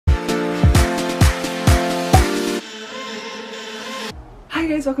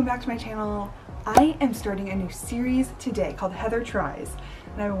guys, welcome back to my channel. I am starting a new series today called Heather Tries,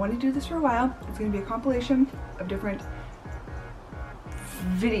 and I've been wanting to do this for a while. It's going to be a compilation of different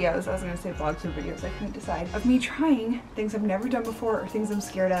videos. I was going to say vlogs or videos, I couldn't decide, of me trying things I've never done before or things I'm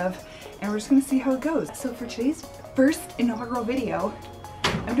scared of, and we're just going to see how it goes. So for today's first inaugural video,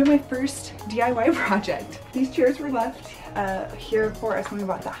 I'm doing my first DIY project. These chairs were left here for us when we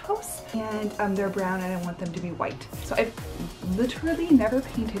bought the house, and they're brown and I want them to be white. So I've literally never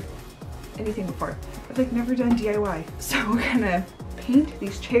painted anything before. I've like never done DIY. So we're gonna paint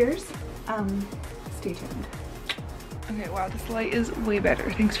these chairs. Stay tuned. Okay, wow, this light is way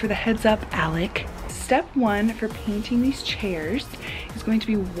better. Thanks for the heads up, Alec. Step one for painting these chairs is going to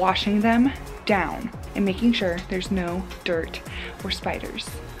be washing them down and making sure there's no dirt or spiders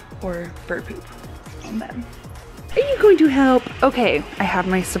or bird poop on them. Are you going to help? Okay, I have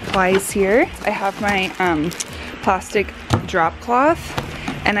my supplies here. I have my plastic drop cloth,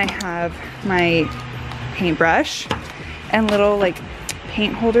 and I have my paintbrush and little like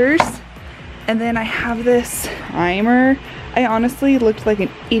paint holders. And then I have this primer. I honestly looked like an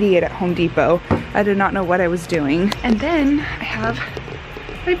idiot at Home Depot. I did not know what I was doing. And then I have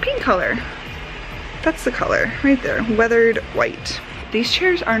my paint color. That's the color right there, weathered white. These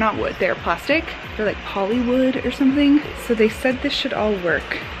chairs are not wood, they're plastic. They're like polywood or something. So they said this should all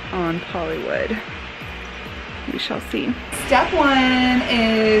work on polywood. We shall see. Step one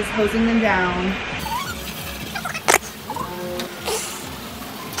is hosing them down.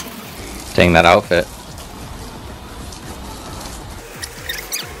 Dang, that outfit.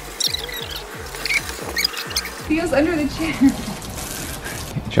 He goes under the chair.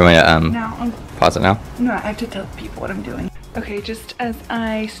 Do you want me to Now, pause it now? no, I have to tell people what I'm doing. Okay, just as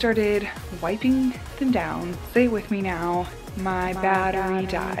I started wiping them down, stay with me now, my battery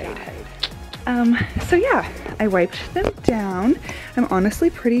died. So yeah, I wiped them down. I'm honestly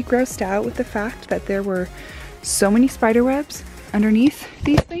pretty grossed out with the fact that there were so many spider webs underneath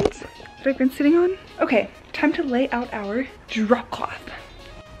these things that I've been sitting on. Okay, time to lay out our drop cloth.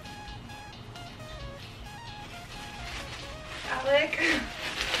 Alec.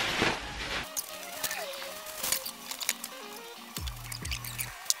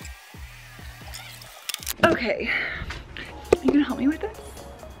 Okay, are you gonna help me with this?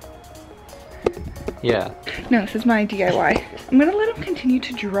 Yeah. No, this is my DIY. I'm gonna let them continue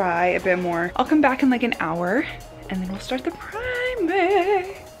to dry a bit more. I'll come back in like an hour and then we'll start the primer.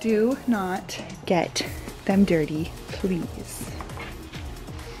 Do not get them dirty, please.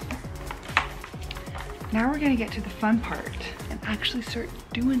 Now we're gonna get to the fun part and actually start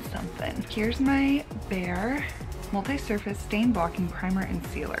doing something. Here's my Bare multi-surface stain blocking primer and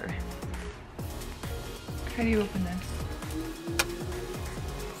sealer. How do you open this?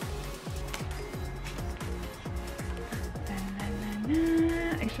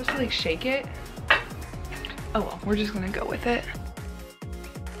 Are you supposed to like shake it? Oh well, we're just gonna go with it.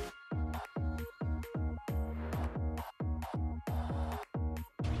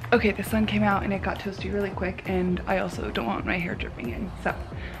 Okay, the sun came out and it got toasty really quick, and I also don't want my hair dripping in, so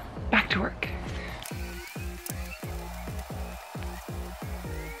back to work.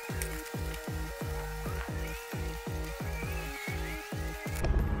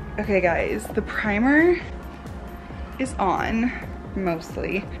 Okay guys, the primer is on,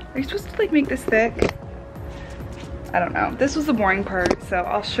 mostly. Are you supposed to like make this thick? I don't know. This was the boring part, so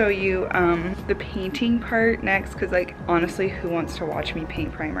I'll show you the painting part next, because like honestly, who wants to watch me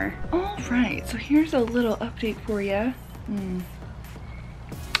paint primer? All right, so here's a little update for you.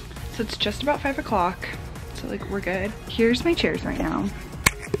 So it's just about 5 o'clock, so like we're good. Here's my chairs right now.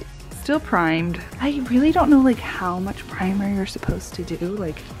 Still primed. I really don't know like how much primer you're supposed to do.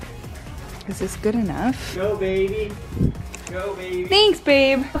 Like, is this good enough? Go baby, go baby. Thanks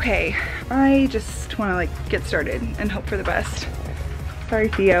babe. Okay, I just want to like get started and hope for the best. Sorry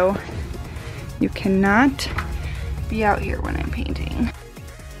Theo, you cannot be out here when I'm painting.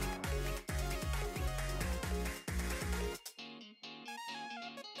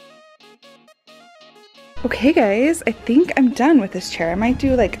 Okay guys, I think I'm done with this chair. I might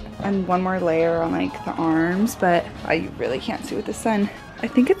do like one more layer on like the arms, but I really can't see with the sun. I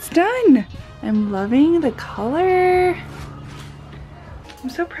think it's done. I'm loving the color. I'm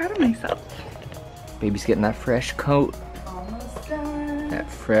so proud of myself. Baby's getting that fresh coat. Almost done. That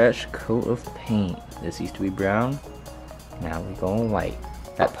fresh coat of paint. This used to be brown. Now we're going white.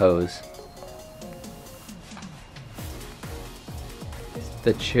 That pose.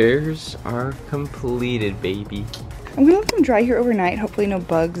 The chairs are completed, baby. I'm gonna let them dry here overnight. Hopefully no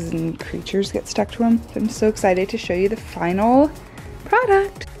bugs and creatures get stuck to them. I'm so excited to show you the final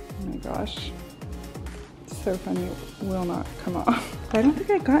product. Oh my gosh. so funny, it will not come off. I don't think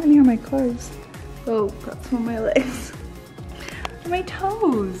I got any on my clothes. Oh, got some on my legs. On my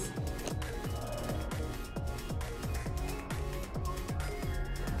toes.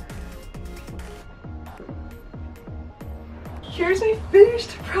 Here's my finished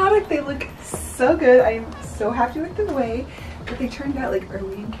product. They look so good. I'm so happy with the way that they turned out. Like, are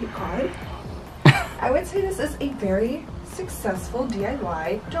we in Cape Cod? I would say this is a very successful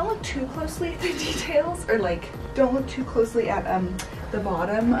DIY. Don't look too closely at the details, or like don't look too closely at the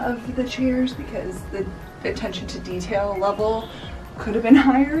bottom of the chairs, because the attention to detail level could have been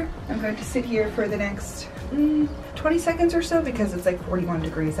higher. I'm going to sit here for the next 20 seconds or so because it's like 41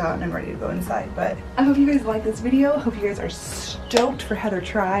 degrees out and I'm ready to go inside. But I hope you guys like this video. I hope you guys are stoked for Heather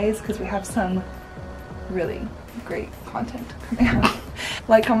Tries, because we have some really great content coming out.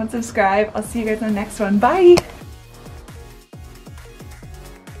 Like, comment, subscribe. I'll see you guys in the next one. Bye!